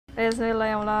Bismillah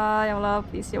ya Allah, ya Allah,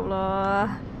 please ya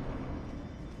Allah.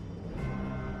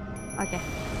 Oke.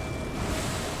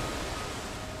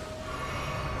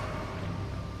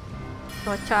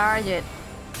 Go charge it.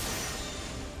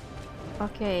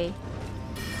 Okay.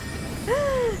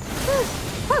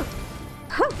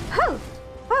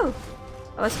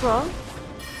 Let's roll.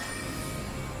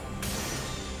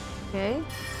 Okay.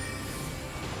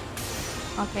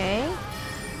 Okay.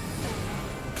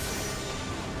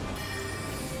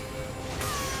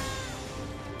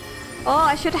 Oh,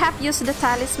 I should have used the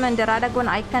talisman, the Radagon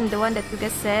icon, the one that you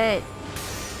guys said.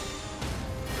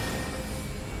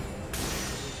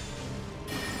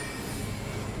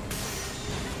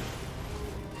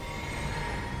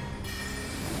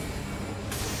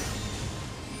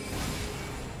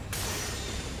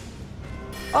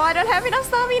 Oh, I don't have enough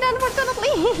stamina,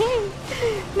 unfortunately.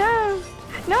 No.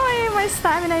 No, my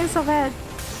stamina is so bad.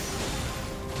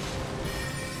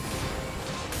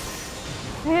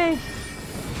 Hey.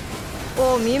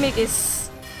 Oh, Mimic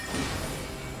is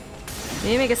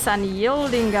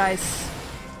unyielding, guys.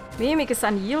 Mimic is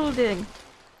unyielding.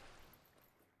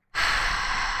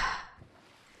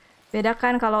 Beda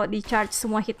kan kalau di charge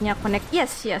semua hitnya connect.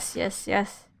 Yes.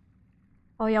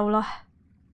 Oh ya Allah.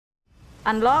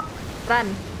 Unlock, run.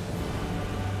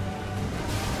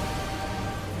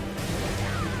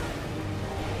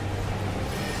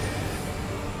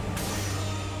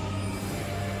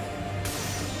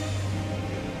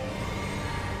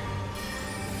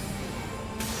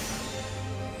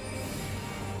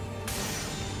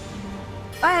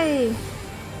 Ay,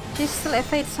 she still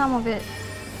evades some of it.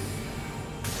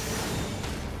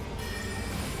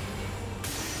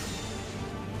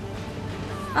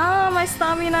 Ah, my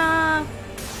stamina.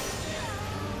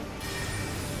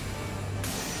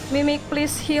 Mimic,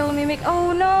 please heal, Mimic.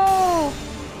 Oh no.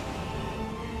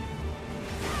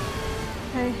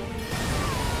 Okay.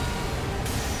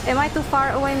 Am I too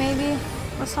far away, maybe,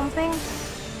 or something?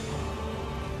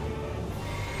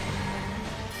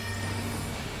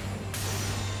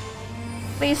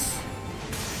 Please.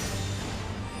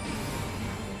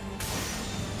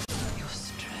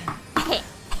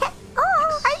 Oh,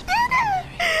 I did it!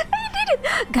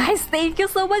 Guys, thank you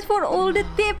so much for all the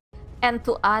tips. And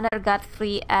to honor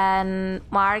Godfrey and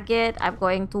Margit, I'm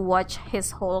going to watch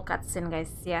his whole cutscene, guys.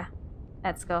 Yeah,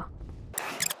 let's go.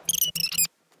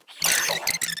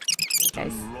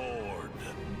 Guys,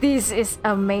 this is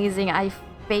amazing.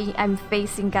 I'm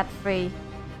facing Godfrey.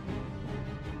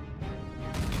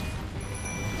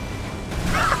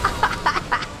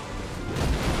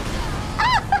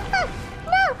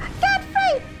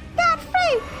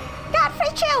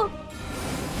 Godfrey, chill!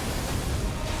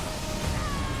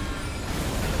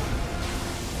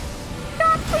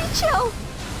 Godfrey, chill!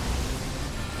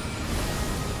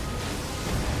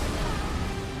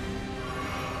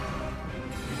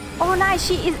 Oh, nice!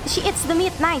 She eats the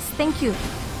meat. Nice, thank you.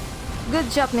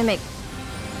 Good job, Mimic.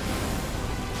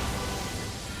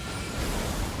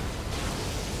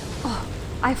 Oh,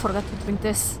 I forgot to drink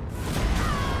this.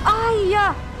 Ah,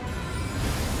 yeah.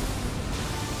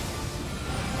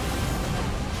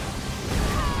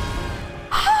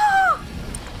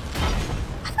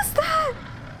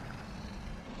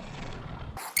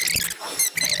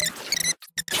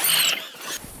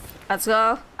 Let's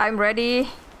go. I'm ready.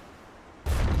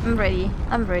 I'm ready.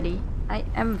 I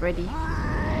am ready.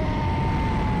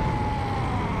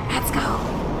 Let's go.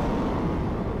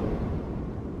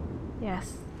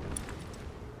 Yes.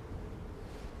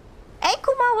 Hey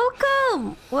Kuma,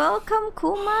 welcome. Welcome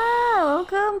Kuma.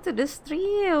 Welcome to the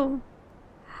stream.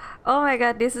 Oh my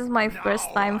god, this is my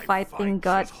first time fighting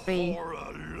Godfrey.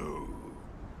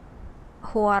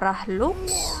 Huarah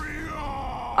looks.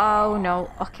 Oh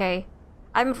no. Okay.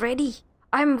 I'm ready.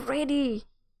 Move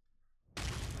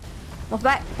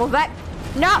back.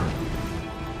 No!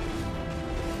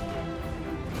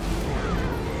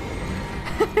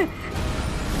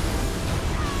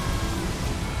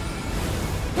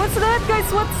 What's that, guys?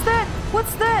 What's that?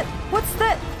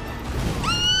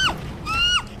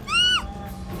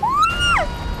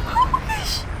 Oh my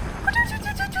gosh!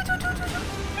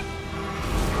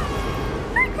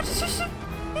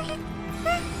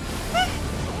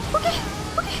 Okay.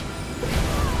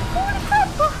 Holy crap!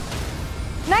 Oh.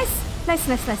 Nice.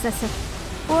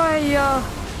 Why?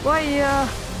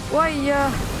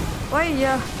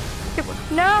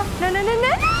 No.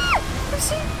 Is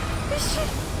she?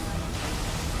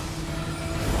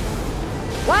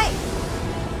 Why?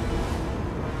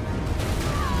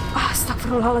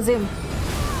 Astaghfirullahaladzim.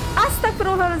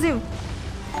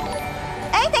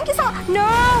 Hey, thank you so much. No.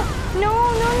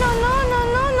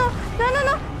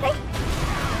 Hey.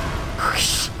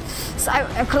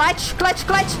 Clutch.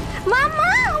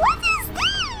 Mama, what is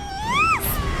this?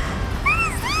 What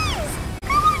is this?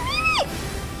 Come on, Mimic.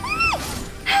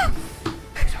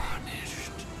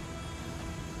 Tarnished.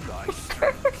 Thy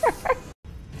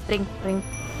strength. Ring.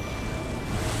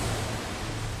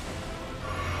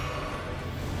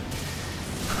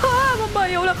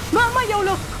 Mama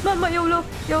YOLO.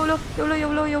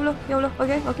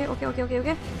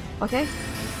 Okay.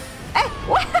 Hey,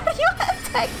 why are you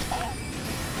attacking?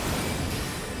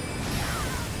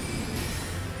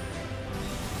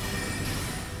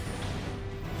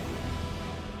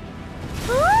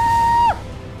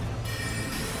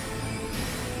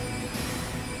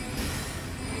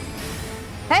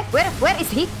 Hey, where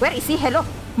is he? Where is he? Hello.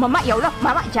 Mama, ya Allah,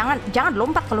 Mama, jangan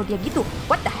lompat kalau dia gitu.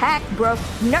 What the heck, bro?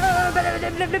 No.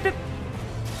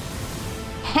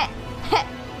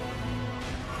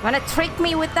 You wanna trick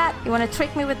me with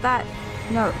that?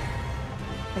 No.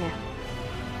 Okay.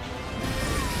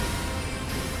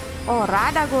 Oh,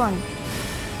 Radagon.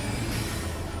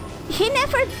 He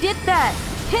never did that.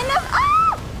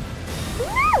 Oh!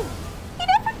 No! He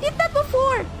never did that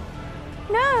before.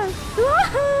 No.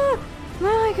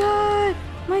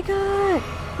 My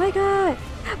God.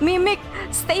 Mimic,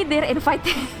 stay there and fight.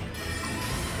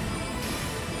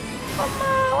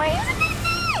 Mama, why is it like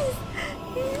this?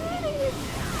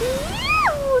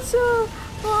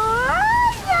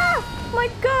 My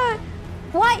God.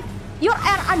 Why? Your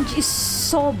RNG is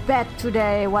so bad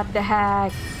today. What the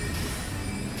heck?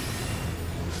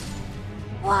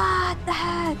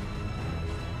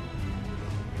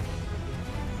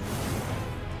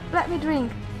 Let me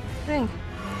drink.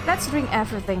 Let's drink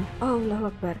everything. Oh, Allahu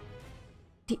Akbar.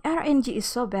 The RNG is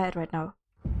so bad right now.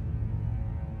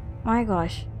 My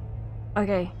gosh.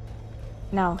 Okay.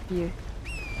 Now, you.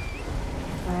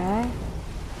 Alright.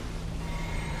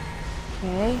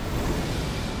 Okay.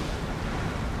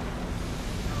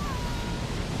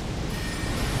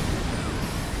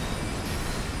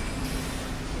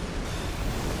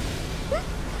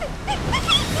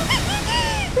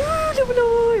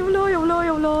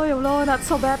 Not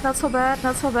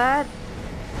so bad.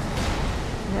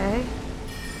 Okay.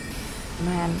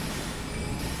 Man.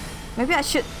 Maybe I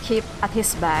should keep at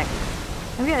his back.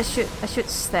 Maybe I should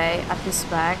stay at his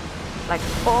back. Like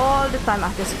all the time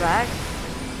at his back.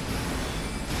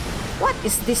 What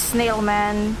is this snail,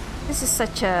 man? This is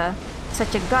such a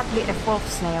godly evolved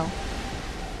snail.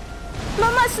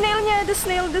 Mama, snailnya, the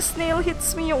snail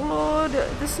hits me, oh Lord.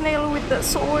 The snail with the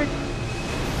sword.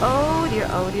 Oh dear.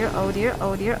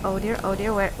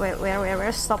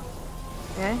 Where? Stop.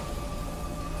 Okay.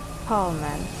 Oh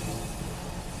man.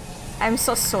 I'm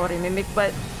so sorry, Mimic,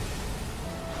 but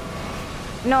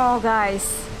no, guys.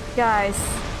 I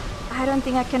don't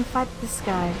think I can fight this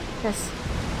guy. Yes.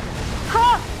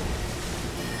 Ha!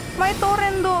 My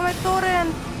torrent.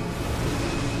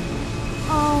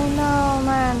 Oh no,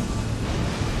 man.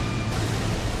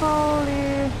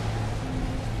 Holy.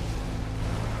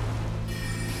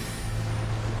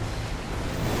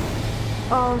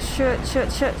 Oh shit.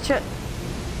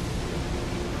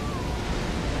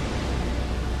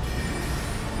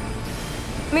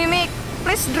 Mimic,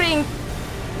 please drink.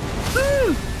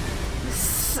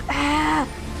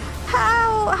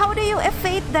 How do you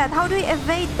evade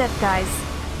that? Guys?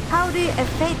 How do you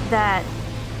evade that?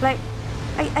 Like,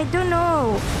 I don't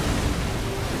know.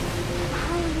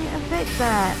 How do you evade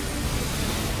that?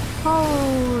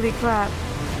 Holy crap.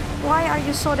 Why are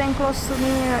you so damn close to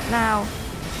me right now?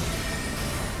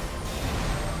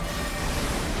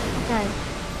 Okay.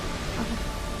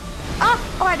 Oh,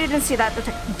 I didn't see that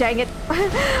attack. Dang it.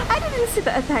 I didn't see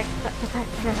the attack. Okay.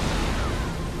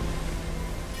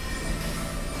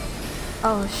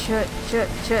 Oh, shit.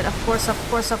 Of course.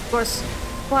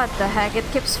 What the heck? It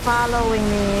keeps following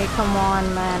me. Come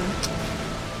on, man.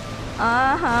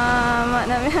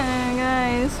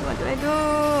 Guys, what do I do?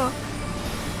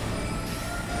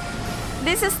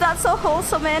 This is not so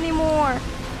wholesome anymore.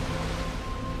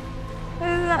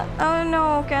 Oh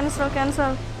no,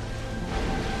 cancel.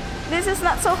 This is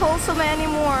not so wholesome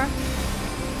anymore.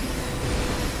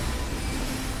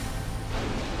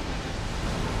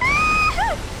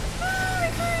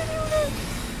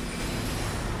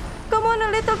 Come on,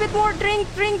 a little bit more. Drink.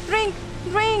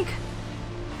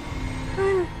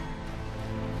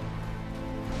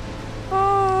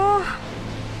 Oh,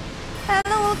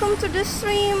 hello, welcome to the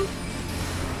stream.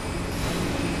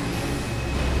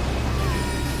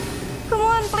 Come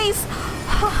on, please.